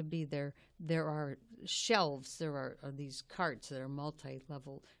to be there, there are shelves. There are these carts that are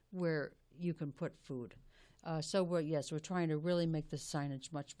multi-level where you can put food. So we're trying to really make the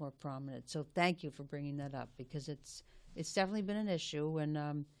signage much more prominent. So thank you for bringing that up, because it's definitely been an issue.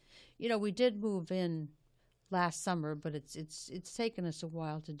 And we did move in last summer, but it's taken us a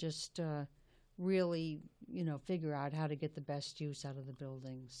while to just really figure out how to get the best use out of the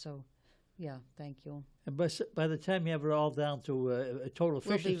building. So yeah, thank you. And by the time you have it all down to a total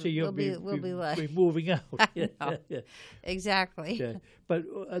efficiency, we'll be moving out. Yeah. Exactly. Yeah. But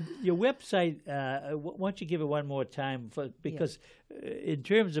your website, why don't you give it one more time? Because in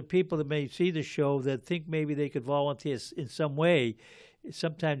terms of people that may see the show that think maybe they could volunteer in some way,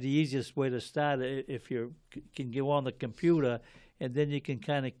 sometimes the easiest way to start, if you can go on the computer, and then you can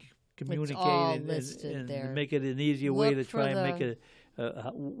kind of communicate and make it an easier way to try and make it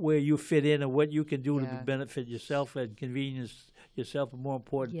where you fit in and what you can do to benefit yourself and convenience yourself, and more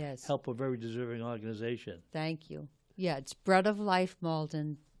important, help a very deserving organization. Thank you. Yeah, it's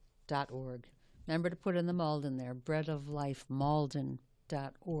breadoflifemalden.org. Remember to put in the Malden there,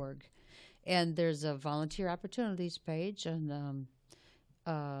 breadoflifemalden.org. And there's a volunteer opportunities page, and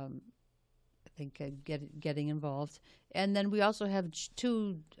I think getting involved. And then we also have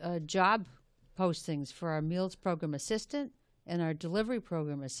 2 job postings for our meals program assistant and our delivery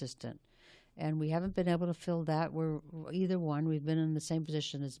program assistant. And we haven't been able to fill that. Either one. We've been in the same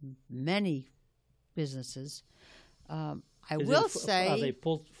position as many businesses. I will say... Are they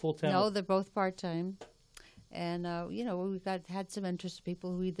full-time? No, they're both part-time. And, we've had some interested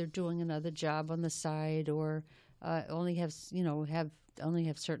people who either doing another job on the side or only have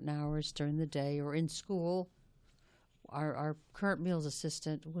certain hours during the day or in school. Our current meals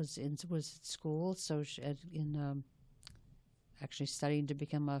assistant was at school, so actually studying to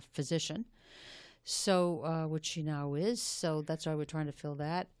become a physician, so which she now is. So that's why we're trying to fill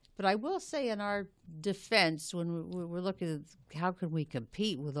that. But I will say, in our defense, when we're looking at how can we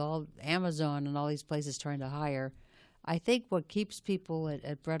compete with all Amazon and all these places trying to hire, I think what keeps people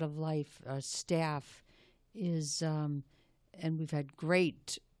at Bread of Life staff is, and we've had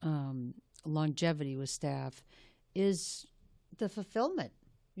great longevity with staff, is the fulfillment.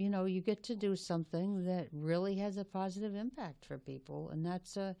 You get to do something that really has a positive impact for people, and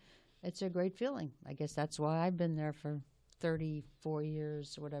it's a great feeling. I guess that's why I've been there for 34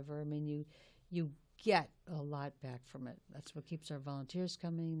 years or whatever. I mean, you get a lot back from it. That's what keeps our volunteers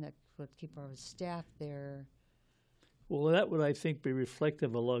coming. That's what keeps our staff there. Well, that would, I think, be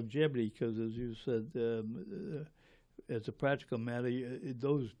reflective of longevity, because, as you said, as a practical matter,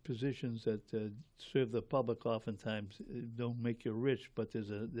 those positions that serve the public oftentimes don't make you rich, but there's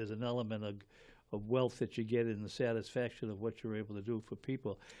an element of wealth that you get in the satisfaction of what you're able to do for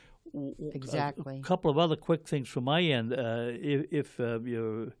people. Exactly. A couple of other quick things from my end. If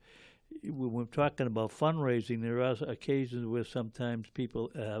when we're talking about fundraising, there are occasions where sometimes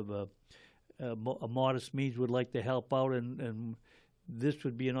people have a modest means would like to help out, and this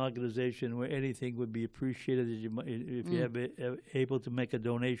would be an organization where anything would be appreciated if you're able to make a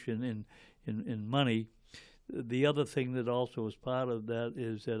donation in money. The other thing that also is part of that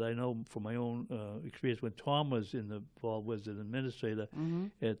is that I know from my own experience when Tom was involved as an administrator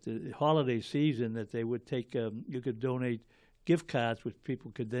at the holiday season, that they would take you could donate gift cards which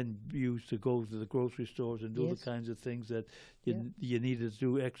people could then use to go to the grocery stores and do the kinds of things that you needed to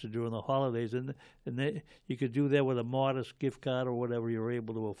do extra during the holidays, and you could do that with a modest gift card or whatever you're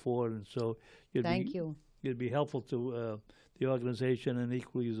able to afford, and so it'd be helpful to the organization, and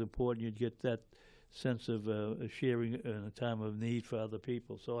equally as important, you'd get that sense of sharing in a time of need for other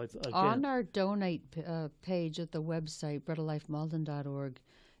people. So on our donate page at the website breadoflifemalden.org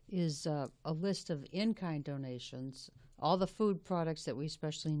is a list of in-kind donations, all the food products that we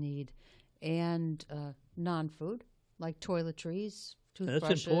especially need, and non-food like toiletries,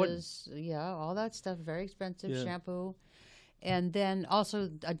 toothbrushes, all that stuff, very expensive, shampoo. And then also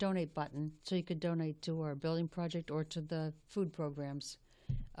a donate button, so you could donate to our building project or to the food programs.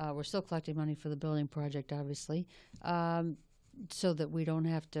 We're still collecting money for the building project, obviously, so that we don't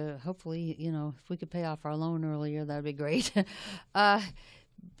have to, hopefully, if we could pay off our loan earlier, that would be great.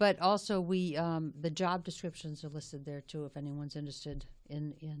 But also, the job descriptions are listed there, too, if anyone's interested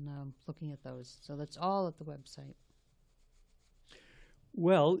in looking at those. So that's all at the website.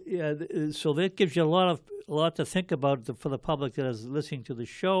 Well, so that gives you a lot to think about for the public that is listening to the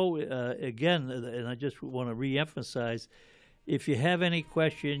show. Again, and I just want to reemphasize, if you have any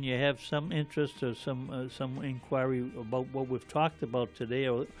question, you have some interest or some inquiry about what we've talked about today,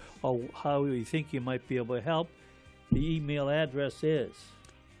 or how you think you might be able to help, the email address is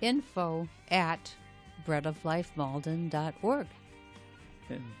info@breadoflifemalden.org.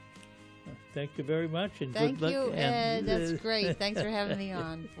 And thank you very much, and thank good luck. Thank you, Ed. That's great. Thanks for having me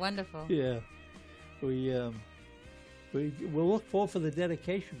on. Wonderful. Yeah. we'll look forward for the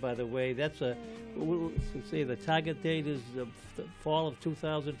dedication. By the way, that's we'll say the target date is the fall of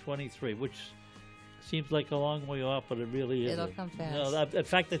 2023, which seems like a long way off, but it really isn't. It'll come fast. No, in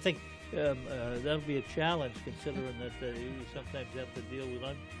fact, I think that'll be a challenge, considering that you sometimes have to deal with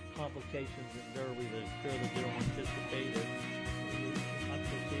complications invariably that occur that you don't anticipate.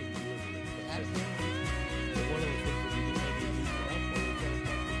 Unforeseen. Absolutely.